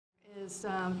is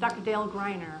Dr. Dale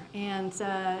Greiner. And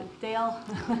Dale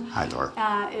Hi,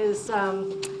 Laura. is, oh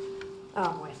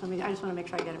boy, I just want to make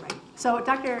sure I get it right. So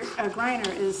Dr.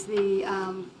 Greiner is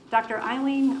the Dr.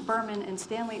 Eileen Berman and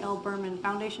Stanley L. Berman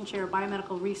Foundation Chair of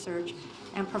Biomedical Research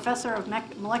and Professor of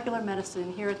Molecular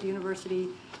Medicine here at the University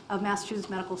of Massachusetts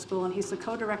Medical School, and he's the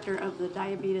co-director of the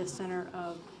Diabetes Center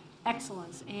of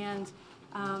Excellence. And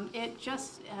it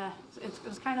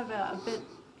was kind of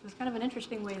it was kind of an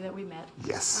interesting way that we met.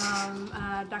 Yes.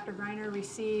 Dr. Greiner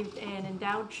received an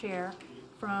endowed chair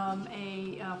from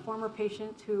a former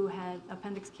patient who had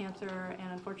appendix cancer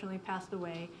and unfortunately passed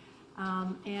away.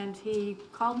 And he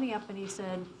called me up and he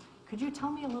said, could you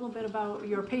tell me a little bit about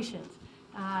your patient?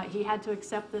 He had to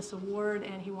accept this award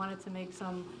and he wanted to make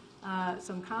some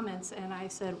comments, and I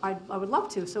said, I would love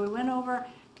to. So we went over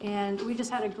and we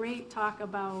just had a great talk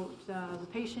about the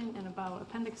patient and about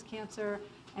appendix cancer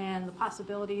and the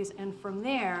possibilities. And from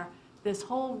there, this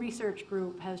whole research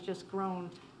group has just grown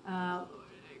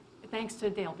thanks to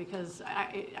Dale, because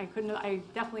I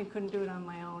definitely couldn't do it on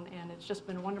my own, and it's just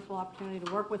been a wonderful opportunity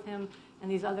to work with him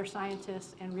and these other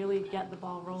scientists and really get the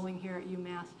ball rolling here at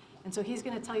UMass. And so he's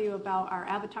going to tell you about our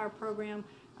Avatar program.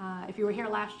 If you were here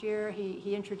last year,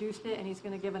 he introduced it, and he's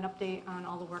going to give an update on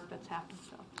all the work that's happened.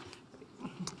 So.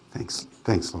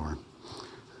 Thanks, Laura.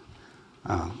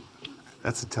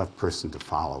 That's a tough person to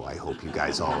follow. I hope you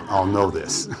guys all know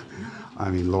this. I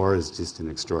mean, Laura is just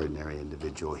an extraordinary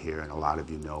individual here, and a lot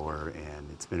of you know her, and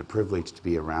it's been a privilege to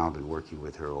be around and working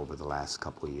with her over the last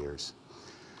couple of years.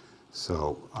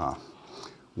 So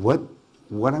what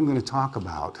I'm going to talk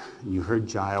about, you heard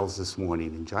Giles this morning,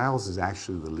 and Giles is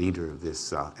actually the leader of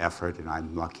this effort, and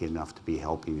I'm lucky enough to be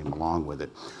helping him along with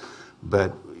it.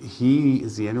 But he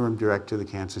is the interim director of the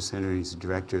Cancer Center. He's the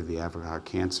director of the Avatar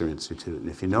Cancer Institute. And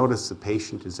if you notice, the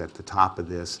patient is at the top of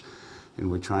this, and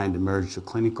we're trying to merge the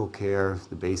clinical care,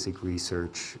 the basic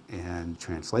research, and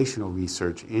translational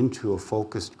research into a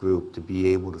focused group to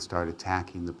be able to start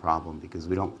attacking the problem, because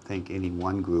we don't think any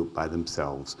one group by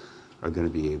themselves are going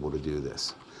to be able to do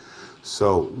this.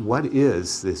 So what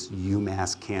is this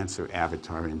UMass Cancer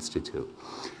Avatar Institute?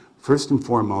 First and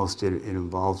foremost, it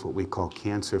involves what we call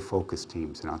cancer focus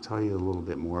teams, and I'll tell you a little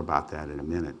bit more about that in a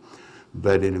minute.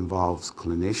 But it involves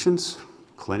clinicians,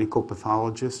 clinical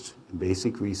pathologists, and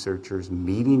basic researchers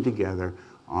meeting together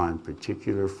on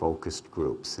particular focused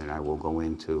groups, and I will go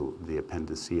into the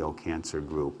appendiceal cancer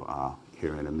group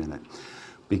here in a minute,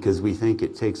 because we think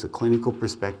it takes a clinical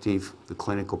perspective, the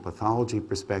clinical pathology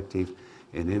perspective,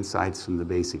 and insights from the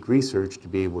basic research to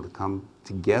be able to come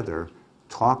together,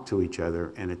 talk to each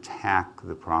other, and attack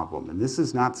the problem. And this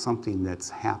is not something that's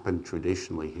happened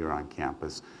traditionally here on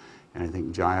campus. And I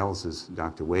think Giles, as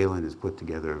Dr. Whalen, has put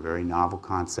together a very novel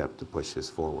concept to push this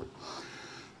forward.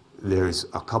 There's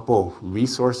a couple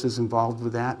resources involved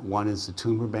with that. One is the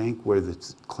tumor bank, where the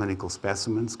clinical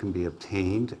specimens can be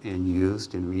obtained and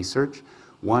used in research.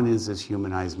 One is this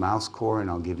humanized mouse core, and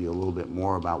I'll give you a little bit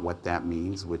more about what that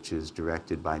means, which is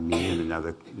directed by me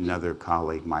and another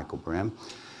colleague, Michael Brehm.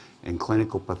 And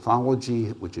clinical pathology,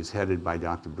 which is headed by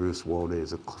Dr. Bruce Woda,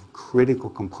 is a critical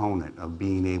component of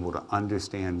being able to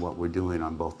understand what we're doing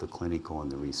on both the clinical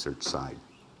and the research side.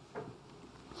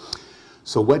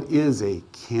 So what is a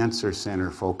cancer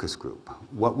center focus group?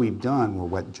 What we've done, or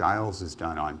what Giles has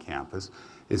done on campus,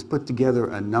 is put together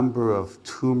a number of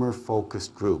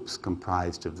tumor-focused groups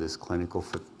comprised of this clinical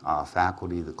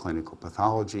faculty, the clinical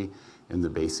pathology, and the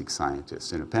basic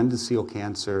scientists. And appendiceal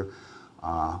cancer,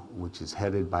 which is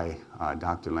headed by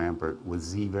Dr. Lambert,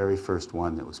 was the very first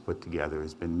one that was put together.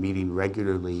 Has been meeting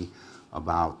regularly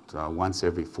about once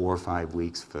every 4 or 5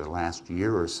 weeks for the last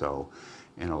year or so.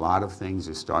 And a lot of things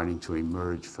are starting to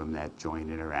emerge from that joint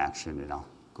interaction, and I'll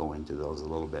go into those a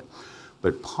little bit.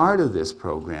 But part of this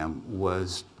program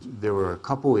was, there were a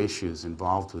couple issues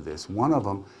involved with this. One of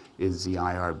them is the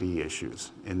IRB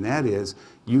issues, and that is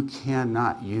you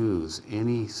cannot use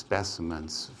any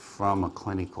specimens from a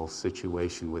clinical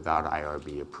situation without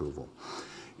IRB approval.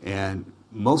 And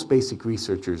most basic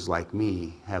researchers like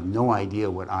me have no idea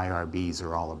what IRBs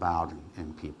are all about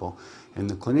in people, and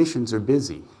the clinicians are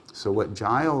busy. So what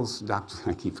Giles,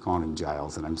 I keep calling him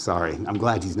Giles, and I'm sorry, I'm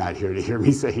glad he's not here to hear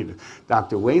me say it,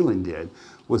 Dr. Whalen did,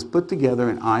 was put together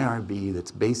an IRB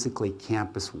that's basically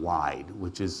campus-wide,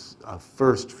 which is a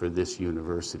first for this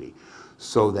university,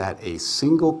 so that a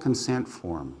single consent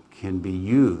form can be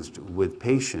used with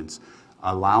patients,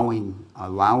 allowing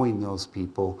those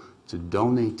people to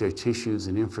donate their tissues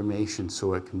and information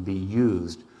so it can be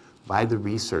used by the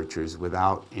researchers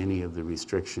without any of the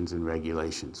restrictions and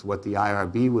regulations. What the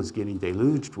IRB was getting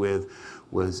deluged with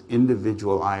was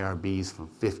individual IRBs from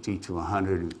 50 to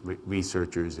 100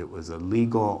 researchers. It was a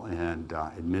legal and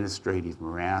administrative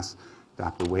morass.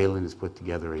 Dr. Whalen has put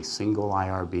together a single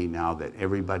IRB now that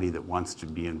everybody that wants to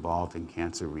be involved in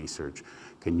cancer research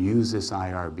can use this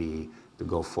IRB to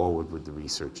go forward with the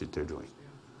research that they're doing.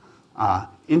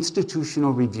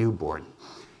 Institutional Review Board.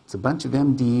 It's a bunch of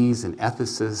MDs and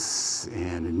ethicists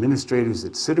and administrators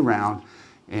that sit around,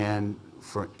 and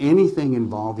for anything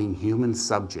involving human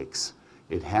subjects,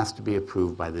 it has to be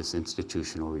approved by this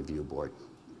Institutional Review Board.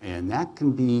 And that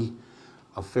can be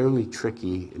a fairly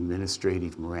tricky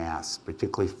administrative morass,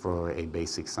 particularly for a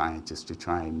basic scientist to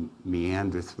try and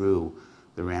meander through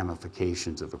the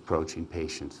ramifications of approaching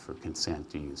patients for consent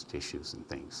to use tissues and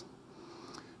things.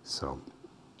 So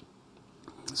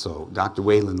Dr.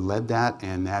 Whalen led that,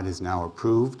 and that is now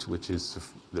approved, which is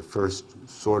the first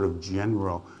sort of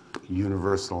general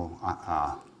universal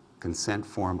consent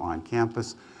form on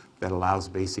campus that allows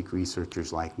basic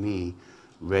researchers like me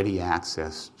ready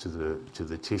access to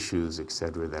the tissues, et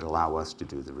cetera, that allow us to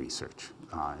do the research.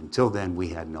 Until then, we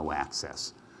had no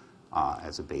access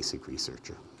as a basic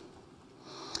researcher.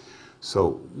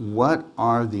 So what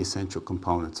are the essential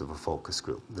components of a focus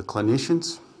group? The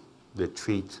clinicians that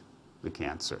treat the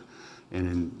cancer. And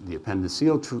in the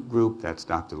appendiceal group, that's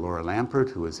Dr. Laura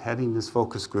Lampert, who is heading this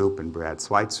focus group, and Brad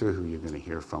Schweitzer, who you're going to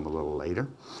hear from a little later.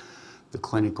 The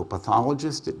clinical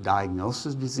pathologists that diagnose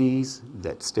the disease,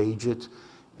 that stage it,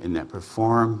 and that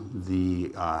perform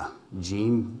the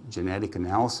genetic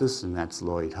analysis, and that's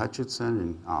Lloyd Hutchinson,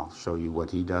 and I'll show you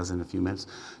what he does in a few minutes,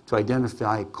 to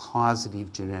identify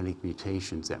causative genetic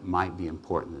mutations that might be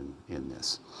important in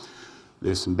this.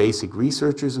 There's some basic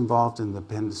researchers involved in the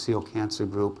appendiceal cancer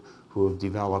group who have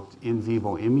developed in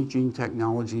vivo imaging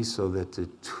technology so that the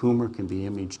tumor can be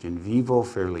imaged in vivo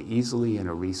fairly easily in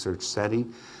a research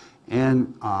setting.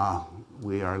 And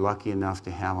we are lucky enough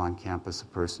to have on campus a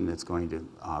person that's going to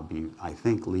be, I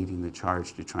think, leading the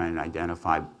charge to try and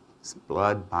identify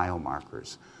blood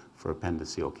biomarkers for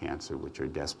appendiceal cancer, which are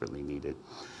desperately needed.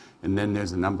 And then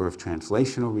there's a number of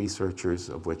translational researchers,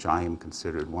 of which I am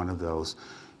considered one of those.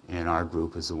 And our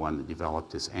group is the one that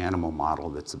developed this animal model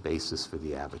that's the basis for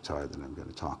the avatar that I'm going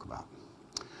to talk about.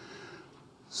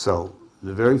 So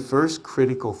the very first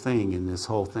critical thing in this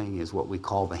whole thing is what we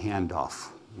call the handoff.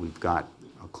 We've got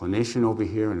a clinician over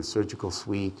here in a surgical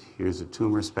suite. Here's a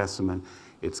tumor specimen.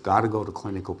 It's got to go to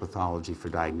clinical pathology for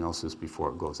diagnosis before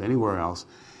it goes anywhere else.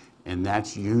 And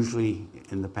that's usually,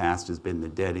 in the past, has been the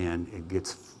dead end. It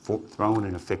gets thrown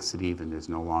in a fixative, and there's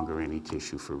no longer any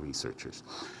tissue for researchers.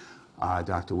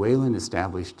 Dr. Whalen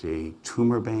established a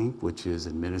tumor bank, which is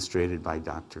administrated by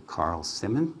Dr. Carl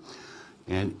Simon,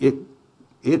 and it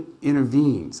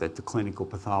intervenes at the clinical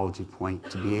pathology point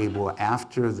to be able,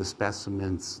 after the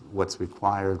specimens, what's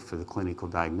required for the clinical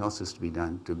diagnosis to be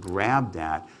done, to grab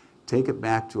that, take it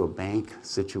back to a bank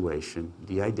situation,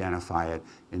 de-identify it,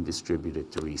 and distribute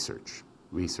it to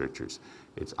researchers.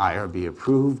 It's IRB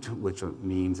approved, which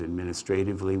means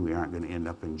administratively we aren't going to end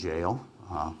up in jail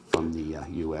from the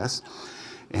US.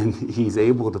 And he's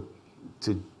able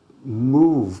to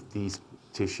move these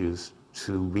tissues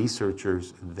to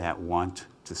researchers that want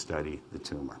to study the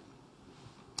tumor.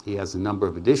 He has a number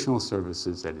of additional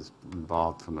services that is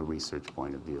involved from a research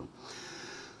point of view.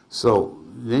 So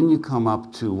then you come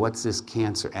up to what's this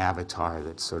cancer avatar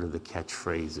that's sort of the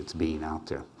catchphrase that's being out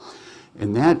there.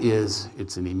 And that is,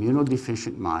 it's an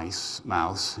immunodeficient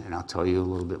mouse, and I'll tell you a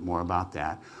little bit more about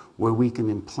that, where we can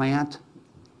implant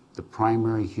the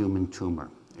primary human tumor.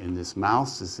 And this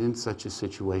mouse is in such a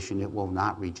situation it will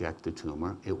not reject the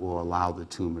tumor. It will allow the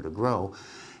tumor to grow.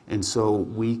 And so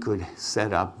we could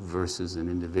set up, versus an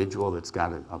individual that's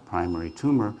got a primary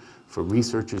tumor, for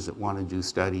researchers that want to do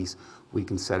studies, we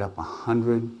can set up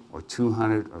 100 or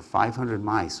 200 or 500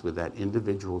 mice with that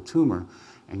individual tumor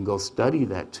and go study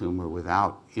that tumor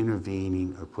without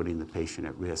intervening or putting the patient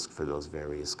at risk for those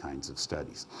various kinds of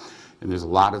studies. And there's a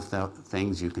lot of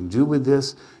things you can do with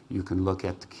this. You can look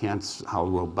at the cancer, how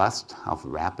robust, how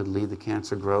rapidly the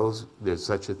cancer grows. There's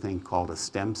such a thing called a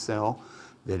stem cell,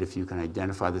 that if you can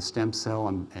identify the stem cell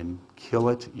and kill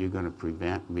it, you're going to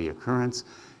prevent reoccurrence.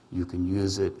 You can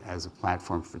use it as a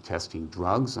platform for testing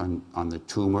drugs on the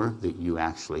tumor that you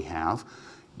actually have.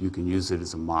 You can use it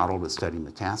as a model to study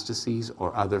metastases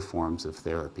or other forms of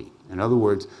therapy. In other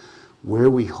words, where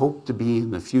we hope to be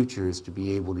in the future is to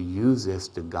be able to use this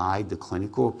to guide the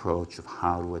clinical approach of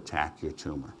how to attack your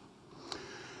tumor.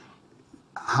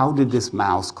 How did this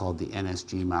mouse, called the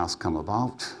NSG mouse, come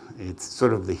about? It's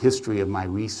sort of the history of my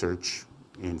research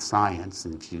in science,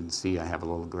 and if you can see I have a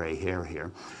little gray hair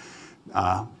here,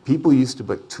 people used to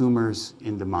put tumors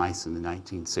into mice in the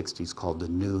 1960s called the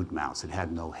nude mouse. It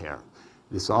had no hair.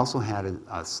 This also had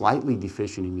a slightly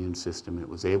deficient immune system. It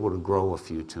was able to grow a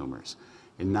few tumors.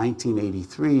 In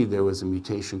 1983, there was a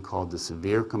mutation called the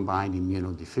severe combined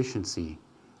immunodeficiency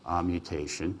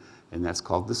mutation, and that's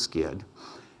called the SCID.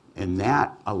 And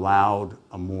that allowed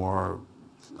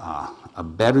a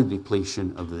better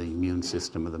depletion of the immune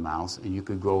system of the mouse, and you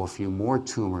could grow a few more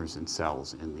tumors and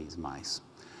cells in these mice.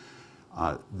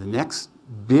 The next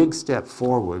big step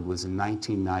forward was in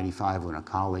 1995 when a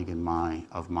colleague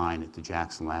of mine at the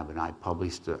Jackson Lab and I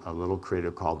published a little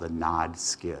critter called the NOD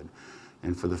SCID.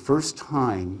 And for the first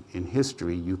time in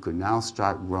history, you could now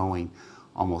start growing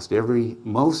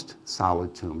most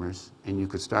solid tumors, and you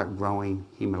could start growing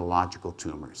hematological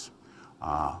tumors,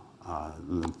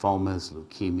 lymphomas,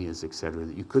 leukemias, et cetera,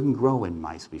 that you couldn't grow in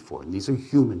mice before. And these are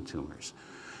human tumors.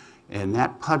 And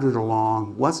that puttered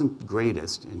along, wasn't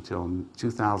greatest until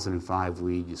 2005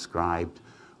 we described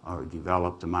or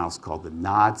developed a mouse called the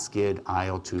NOD SCID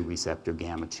IL-2 receptor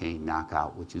gamma chain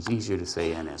knockout, which is easier to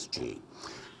say NSG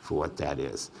for what that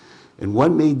is. And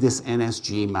what made this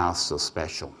NSG mouse so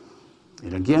special?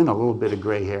 And again, a little bit of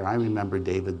gray hair. I remember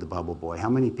David the Bubble Boy. How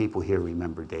many people here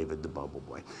remember David the Bubble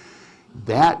Boy?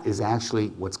 That is actually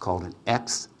what's called an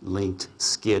X-linked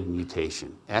SCID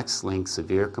mutation, X-linked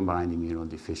severe combined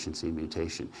immunodeficiency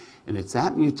mutation. And it's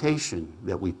that mutation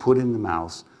that we put in the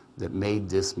mouse that made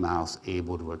this mouse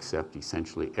able to accept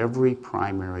essentially every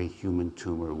primary human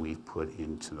tumor we've put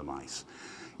into the mice.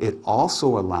 It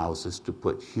also allows us to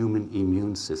put human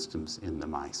immune systems in the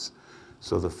mice.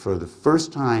 So for the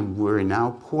first time, we're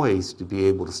now poised to be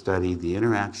able to study the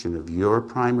interaction of your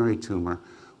primary tumor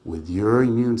with your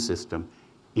immune system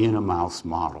in a mouse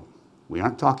model. We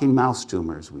aren't talking mouse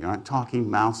tumors. We aren't talking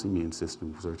mouse immune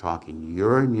systems. We're talking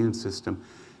your immune system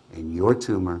and your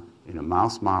tumor in a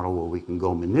mouse model where we can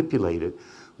go manipulate it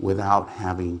without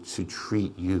having to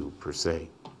treat you, per se.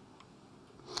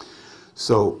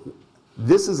 So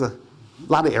this is a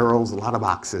lot of arrows, a lot of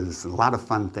boxes, and a lot of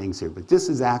fun things here, but this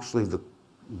is actually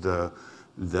the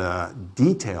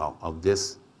detail of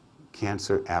this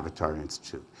Cancer Avatar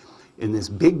Institute. In this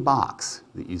big box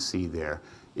that you see there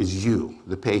is you,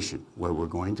 the patient, where we're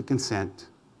going to consent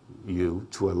you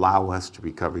to allow us to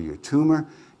recover your tumor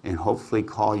and hopefully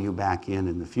call you back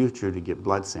in the future to get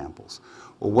blood samples.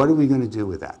 Well, what are we going to do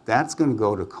with that? That's going to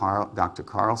go to Dr.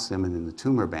 Carl Simon in the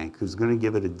tumor bank, who's going to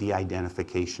give it a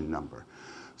de-identification number.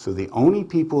 So the only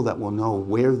people that will know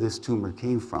where this tumor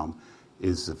came from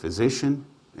is the physician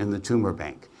and the tumor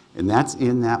bank. And that's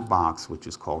in that box, which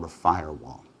is called a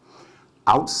firewall.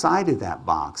 Outside of that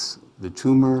box, the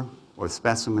tumor or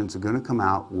specimens are going to come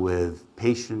out with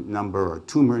patient number or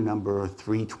tumor number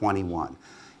 321.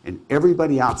 And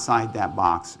everybody outside that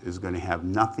box is going to have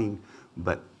nothing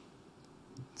but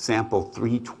sample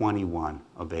 321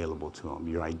 available to them.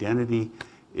 Your identity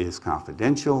is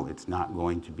confidential. It's not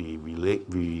going to be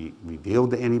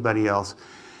revealed to anybody else.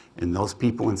 And those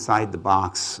people inside the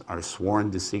box are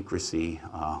sworn to secrecy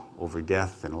over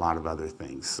death and a lot of other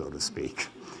things, so to speak.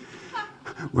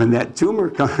 When that tumor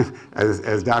comes,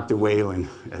 as Dr. Whalen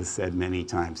has said many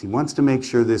times, he wants to make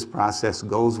sure this process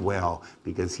goes well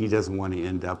because he doesn't want to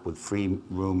end up with free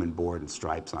room and board and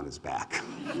stripes on his back.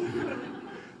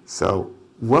 So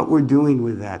what we're doing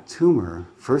with that tumor,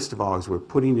 first of all, is we're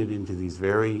putting it into these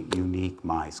very unique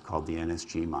mice called the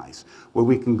NSG mice, where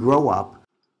we can grow up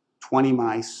 20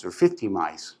 mice or 50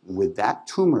 mice with that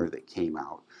tumor that came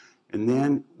out. And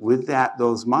then with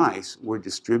those mice, we're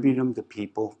distributing them to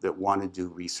people that want to do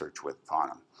research on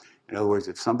them. In other words,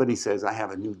 if somebody says, I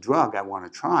have a new drug I want to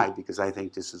try because I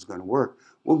think this is going to work,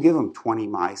 we'll give them 20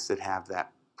 mice that have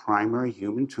that primary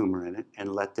human tumor in it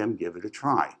and let them give it a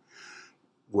try.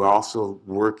 We're also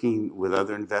working with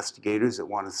other investigators that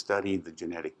want to study the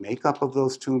genetic makeup of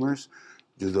those tumors.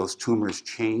 Do those tumors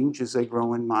change as they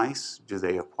grow in mice? Do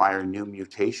they acquire new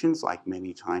mutations like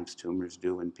many times tumors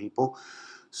do in people?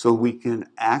 So we can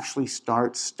actually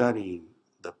start studying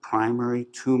the primary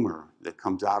tumor that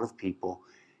comes out of people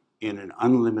in an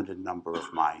unlimited number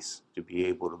of mice to be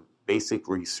able to basic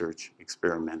research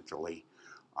experimentally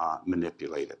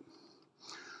manipulate it.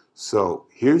 So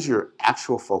here's your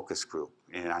actual focus group.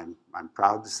 And I'm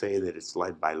proud to say that it's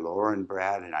led by Laura and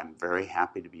Brad, and I'm very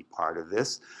happy to be part of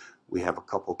this. We have a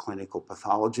couple clinical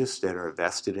pathologists that are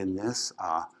vested in this,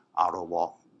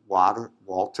 Otto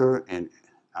Walter and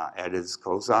Ediz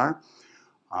Kozar.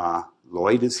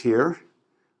 Lloyd is here,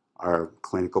 our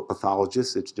clinical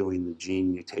pathologist that's doing the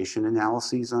gene mutation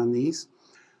analyses on these.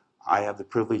 I have the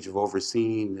privilege of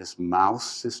overseeing this mouse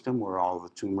system where all the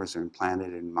tumors are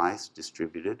implanted in mice,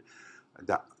 distributed.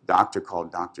 A doctor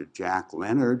called Dr. Jack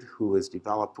Leonard, who has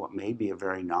developed what may be a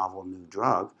very novel new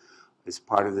drug, is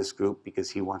part of this group because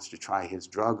he wants to try his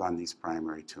drug on these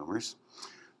primary tumors.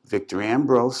 Victor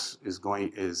Ambrose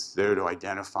is there to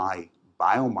identify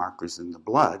biomarkers in the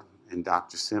blood, and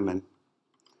Dr. Simon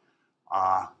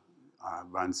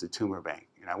runs the tumor bank.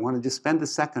 And I want to just spend a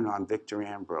second on Victor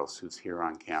Ambrose, who's here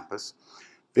on campus.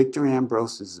 Victor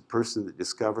Ambrose is the person that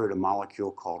discovered a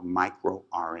molecule called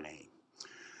microRNA.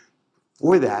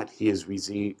 For that, he has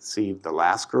received the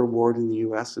Lasker Award in the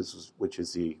U.S., which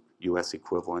is the U.S.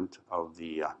 equivalent of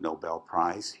the Nobel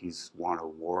Prize. He's won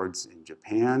awards in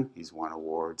Japan. He's won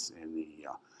awards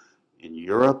in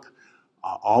Europe,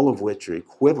 all of which are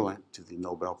equivalent to the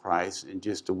Nobel Prize. And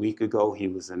just a week ago, he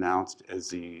was announced as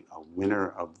the winner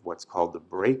of what's called the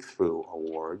Breakthrough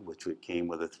Award, which came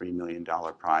with a $3 million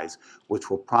prize, which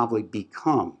will probably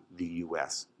become the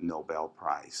U.S. Nobel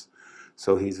Prize.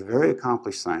 So he's a very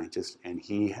accomplished scientist, and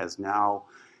he has now,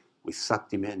 we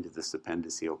sucked him into this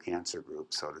appendiceal cancer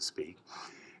group, so to speak.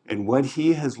 And what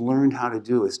he has learned how to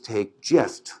do is take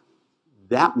just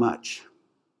that much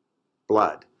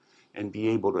blood and be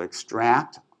able to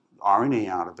extract RNA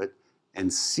out of it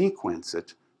and sequence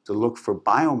it to look for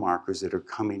biomarkers that are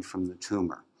coming from the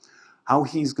tumor. How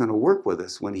he's going to work with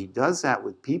us, when he does that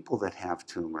with people that have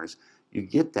tumors, you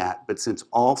get that, but since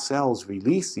all cells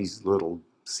release these little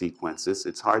sequences,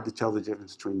 it's hard to tell the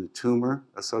difference between the tumor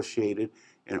associated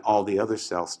and all the other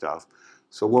cell stuff.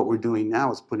 So what we're doing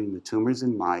now is putting the tumors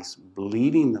in mice,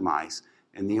 bleeding the mice,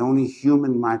 and the only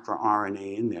human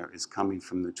microRNA in there is coming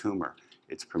from the tumor.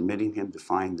 It's permitting him to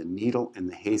find the needle in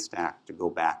the haystack to go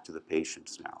back to the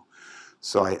patients now.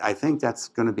 So I think that's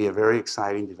going to be a very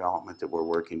exciting development that we're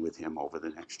working with him over the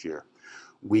next year.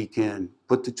 We can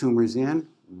put the tumors in,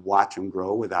 watch them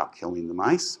grow without killing the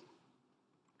mice.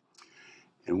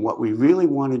 And what we really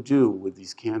want to do with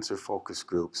these cancer focus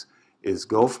groups is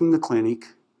go from the clinic,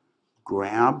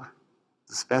 grab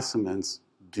the specimens,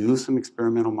 do some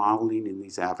experimental modeling in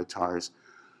these avatars,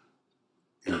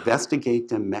 investigate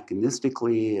them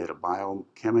mechanistically at a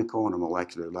biochemical and a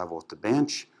molecular level at the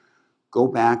bench, go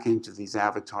back into these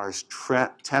avatars,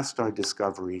 test our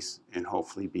discoveries, and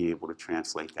hopefully be able to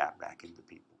translate that back into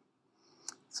people.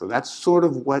 So that's sort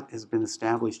of what has been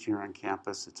established here on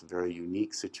campus. It's a very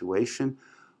unique situation.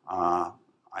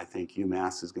 I think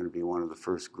UMass is going to be one of the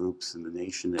first groups in the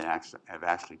nation that have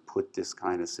actually put this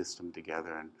kind of system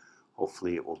together, and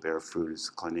hopefully it will bear fruit as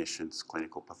clinicians,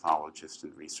 clinical pathologists,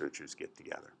 and researchers get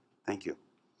together. Thank you.